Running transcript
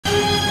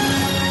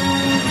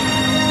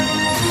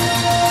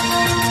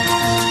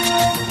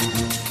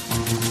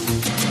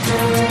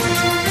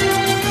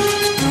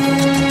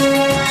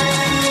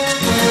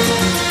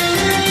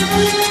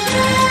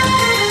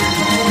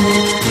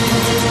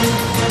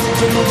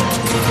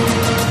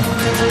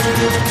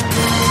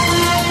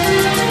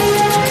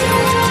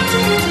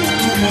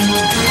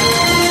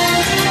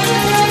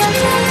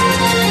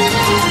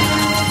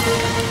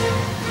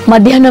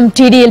మధ్యాహ్నం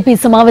టీడీఎల్పీ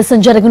సమావేశం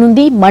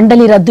జరగనుంది.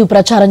 మండలి రద్దు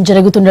ప్రచారం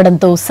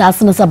జరుగుతుండటంతో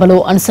శాసనసభలో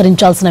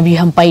అనుసరించాల్సిన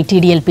వ్యూహంపై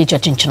టీడీఎల్పీ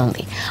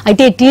చర్చించనుంది.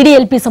 అయితే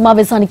టీడీఎల్పీ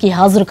సమావేశానికి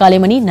హాజరు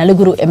కాలేమని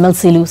నలుగురు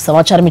ఎమ్మెల్సీలు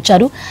సమాచారం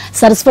ఇచ్చారు.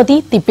 సరస్వతి,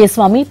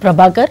 తిప్పేస్వామి,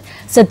 ప్రభాకర్,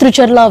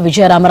 శత్రుచర్ల,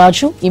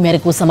 విజయరామరాజు ఈ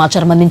మేరకు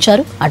సమాచారం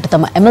అందించారు. అటు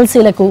తమ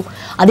ఎమ్మెల్సీలకు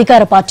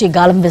అధికార పార్టీ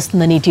గాలం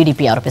వేస్తుందని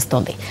టీడీపీ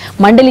ఆరోపిస్తోంది.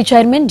 మండలి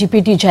చైర్మన్,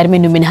 డిప్యూటీ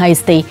చైర్మన్ ను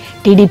మినహాయిస్తే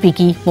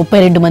టీడీపీకి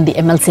 32 మంది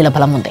ఎమ్మెల్సీల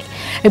బలం ఉంది.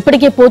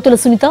 ఇప్పటికే పోతుల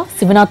సునీత,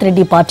 శివనాథ్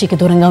రెడ్డి పార్టీకి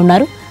దూరంగా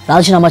ఉన్నారు.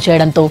 రాజీనామా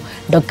చేయడంతో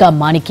డొక్కా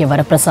మాణిక్య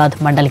వరప్రసాద్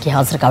మండలికి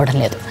హాజరు కావడం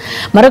లేదు.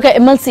 మరొక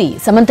ఎమ్మెల్సీ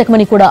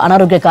సమంతకమణి కూడా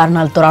అనారోగ్య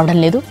కారణాలతో రావడం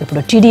లేదు.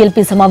 ఇప్పుడు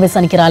టీడీఎల్పీ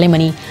సమావేశానికి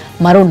రాలేమని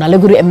మరో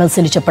 4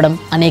 ఎమ్మెల్సీలు చెప్పడం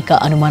అనేక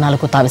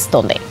అనుమానాలకు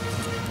తావిస్తోంది.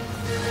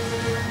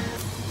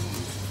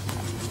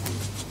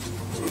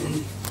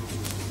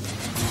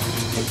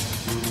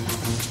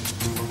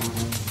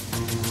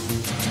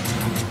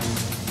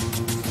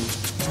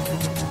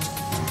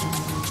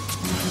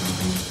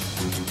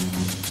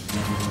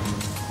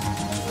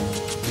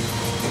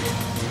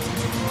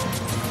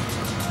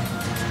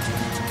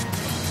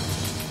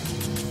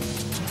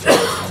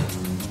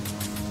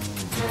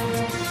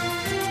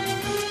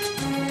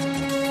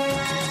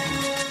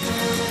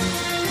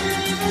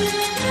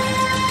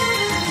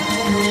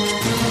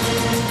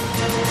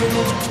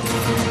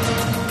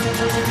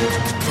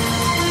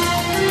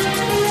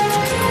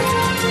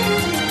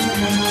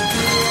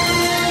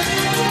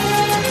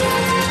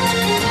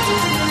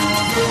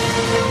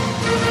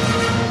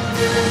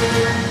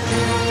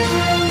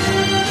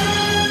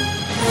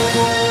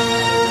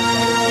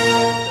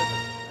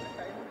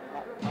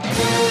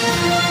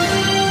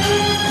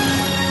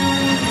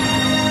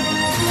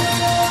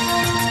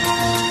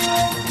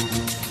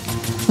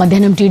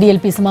 మధ్యాహ్నం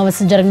టీడీఎల్పీ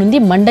సమావేశం జరగనుంది.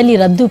 మండలి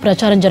రద్దు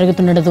ప్రచారం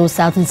జరుగుతుండటంతో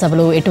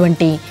శాసనసభలో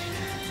ఎటువంటి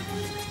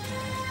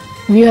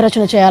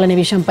వ్యూహరచన చేయాలనే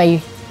విషయంపై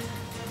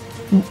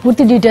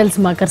పూర్తి డీటెయిల్స్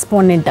మా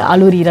కరెస్పాండెంట్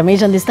ఆలూరి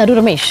రమేష్ అందిస్తారు.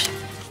 రమేష్,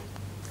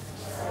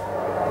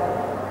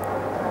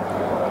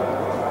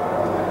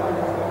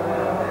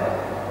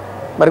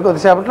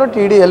 మరికొద్దిసేపట్లో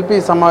టీడీఎల్పీ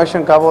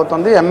సమావేశం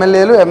కాబోతోంది.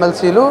 ఎమ్మెల్యేలు,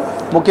 ఎమ్మెల్సీలు,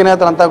 ముఖ్య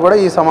నేతలంతా కూడా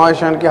ఈ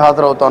సమావేశానికి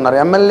హాజరవుతున్నారు.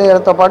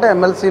 ఎమ్మెల్యేలతో పాటు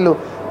ఎమ్మెల్సీలు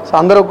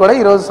అందరూ కూడా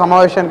ఈరోజు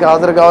సమావేశానికి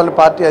హాజరు కావాలని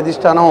పార్టీ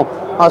అధిష్టానం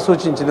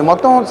సూచించింది.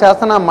 మొత్తం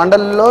శాసన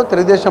మండలిలో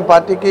తెలుగుదేశం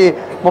పార్టీకి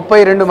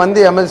 32 మంది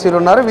ఎమ్మెల్సీలు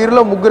ఉన్నారు.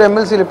 వీరిలో 3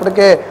 ఎమ్మెల్సీలు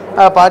ఇప్పటికే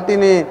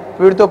పార్టీని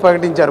వీడితో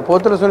ప్రకటించారు.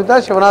 పోతుల సునీత,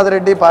 శివనాథ్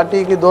రెడ్డి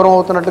పార్టీకి దూరం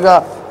అవుతున్నట్టుగా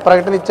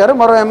ప్రకటన ఇచ్చారు.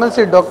 మరో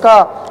ఎమ్మెల్సీ డొక్కా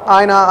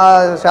ఆయన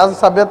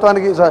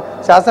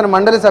శాసన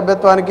మండలి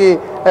సభ్యత్వానికి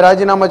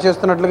రాజీనామా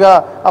చేస్తున్నట్లుగా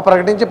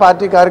ప్రకటించి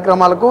పార్టీ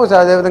కార్యక్రమాలకు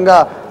అదేవిధంగా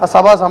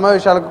సభా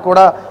సమావేశాలకు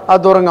కూడా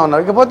దూరంగా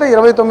ఉన్నారు. ఇకపోతే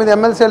 29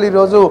 ఎమ్మెల్సీలు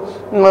ఈరోజు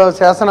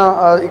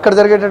ఇక్కడ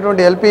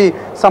జరిగేటటువంటి ఎల్పీ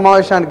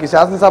సమావేశానికి,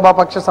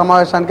 శాసనసభాపక్ష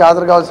సమావేశానికి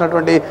హాజరు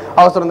కావాల్సినటువంటి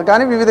అవసరం ఉంది.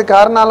 కానీ వివిధ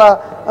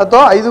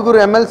కారణాలతో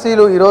 5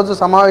 ఎమ్మెల్సీలు ఈరోజు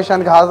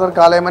సమావేశానికి హాజరు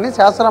కాలేమని,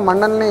 శాసన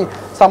మండలిని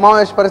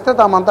సమావేశపరిస్తే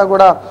తామంతా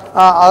కూడా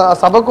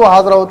సభకు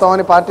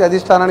హాజరవుతామని పార్టీ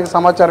అధిష్టానానికి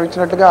సమాచారం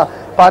ఇచ్చినట్టుగా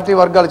పార్టీ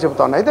వర్గాలు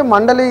చెబుతా ఉన్నాయి. అయితే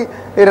మండలి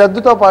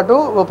రద్దుతో పాటు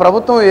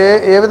ప్రభుత్వం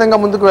ఏ విధంగా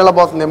ముందుకు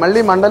వెళ్ళబోతుంది,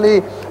 మళ్ళీ మండలి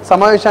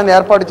సమావేశాన్ని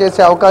ఏర్పాటు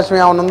చేసే అవకాశం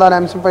ఏమైనా ఉందా అనే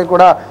అంశంపై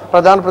కూడా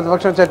ప్రధాన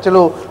ప్రతిపక్షం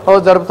చర్చలు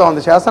జరుపుతూ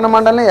ఉంది. శాసన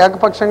మండలిని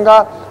ఏకపక్షంగా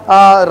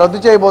రద్దు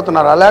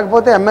చేయబోతున్నారు,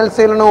 లేకపోతే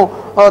ఎమ్మెల్సీలను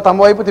తమ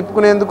వైపు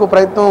తిప్పుకునేందుకు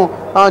ప్రయత్నం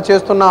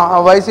చేస్తున్న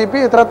వైసీపీ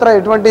ఇతరత్ర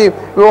ఎటువంటి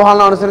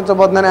వ్యూహాలను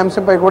అనుసరించబోతుందనే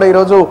అంశంపై కూడా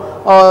ఈరోజు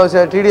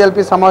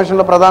టీడీఎల్పీ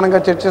సమావేశంలో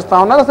ప్రధానంగా చర్చిస్తూ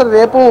ఉన్నారు. అసలు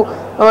రేపు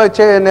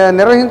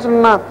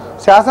నిర్వహించనున్న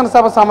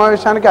శాసనసభ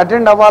సమావేశానికి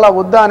అటెండ్ అవ్వాలా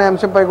వద్దా అనే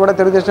అంశంపై కూడా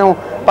తెలుగుదేశం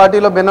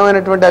పార్టీలో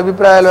భిన్నమైనటువంటి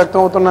అభిప్రాయాలు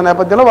వ్యక్తమవుతున్న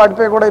నేపథ్యంలో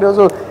వాటిపై కూడా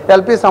ఈరోజు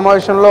ఎల్పీ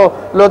సమావేశంలో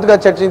లోతుగా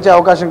చర్చించే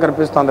అవకాశం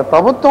కనిపిస్తోంది.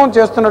 ప్రభుత్వం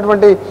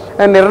చేస్తున్నటువంటి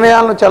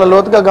నిర్ణయాలను చాలా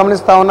లోతుగా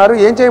గమనిస్తూ ఉన్నారు.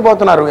 ఏం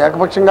చేయబోతున్నారు?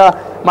 ఏకపక్షంగా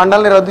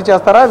మండలిని రద్దు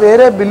చేస్తారా,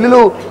 వేరే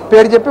బిల్లులు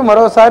పేరు చెప్పి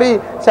మరోసారి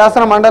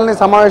శాసన మండలిని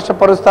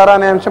సమావేశపరుస్తారా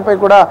అనే అంశంపై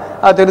కూడా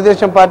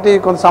తెలుగుదేశం పార్టీ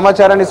కొంత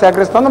సమాచారాన్ని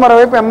సేకరిస్తోంది.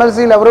 మరోవైపు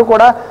ఎమ్మెల్సీలు ఎవరూ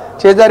కూడా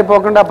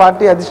చేజారిపోకుండా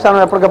పార్టీ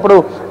అధిష్టానం ఎప్పటికప్పుడు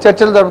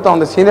చర్చలు జరుపుతూ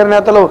ఉంది. సీనియర్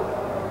నేతలు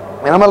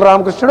యనమల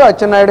రామకృష్ణుడు,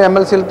 అచ్చెన్నాయుడు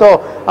ఎమ్మెల్సీలతో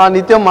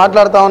నిత్యం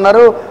మాట్లాడుతూ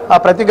ఉన్నారు.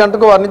 ప్రతి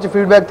గంటకు వారి నుంచి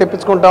ఫీడ్బ్యాక్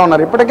తెప్పించుకుంటూ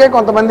ఉన్నారు. ఇప్పటికే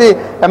కొంతమంది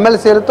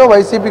ఎమ్మెల్సీలతో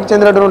వైసీపీకి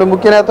చెందినటువంటి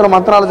ముఖ్య నేతలు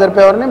మంత్రాలు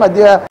జరిపేవారని,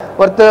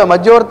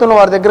 మధ్యవర్తులను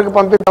వారి దగ్గరకు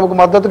పంపి తమకు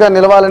మద్దతుగా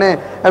నిలవాలనే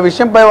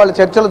విషయంపై వాళ్ళు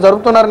చర్చలు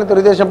జరుపుతున్నారని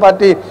తెలుగుదేశం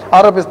పార్టీ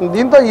ఆరోపిస్తుంది.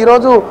 దీంతో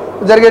ఈరోజు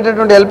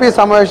జరిగేటటువంటి ఎల్పీ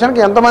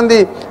సమావేశానికి ఎంతమంది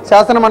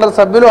శాసనమండలి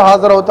సభ్యులు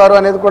హాజరవుతారు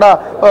అనేది కూడా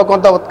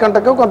కొంత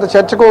ఉత్కంఠకు, కొంత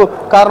చర్చకు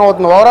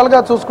కారణమవుతుంది.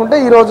 ఓవరాల్గా చూసుకుంటే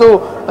ఈరోజు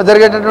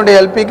జరిగేటటువంటి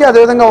ఎల్పీకి,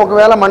 అదేవిధంగా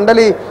ఒకవేళ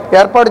మండలి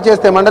ఏర్పాటు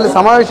చేస్తే మండలి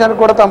సమావేశానికి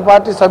కూడా తమ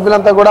పార్టీ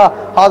సభ్యులంతా కూడా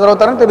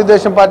హాజరవుతారని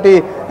తెలుగుదేశం పార్టీ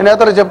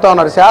నేతలు చెప్తా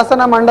ఉన్నారు.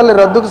 శాసన మండలి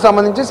రద్దుకు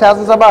సంబంధించి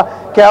శాసనసభ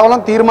కేవలం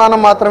తీర్మానం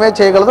మాత్రమే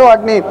చేయగలదు,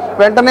 వాటిని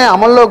వెంటనే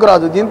అమల్లోకి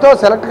రాదు. దీంతో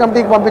సెలెక్ట్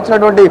కమిటీకి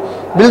పంపించినటువంటి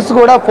బిల్స్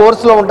కూడా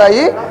ఫోర్స్లో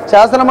ఉంటాయి.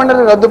 శాసన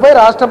మండలి రద్దుపై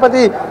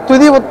రాష్ట్రపతి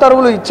తుది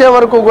ఉత్తర్వులు ఇచ్చే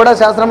వరకు కూడా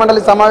శాసన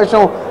మండలి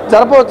సమావేశం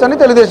జరపవచ్చని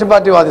తెలుగుదేశం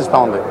పార్టీ వాదిస్తూ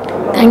ఉంది.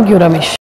 Thank you Ramesh.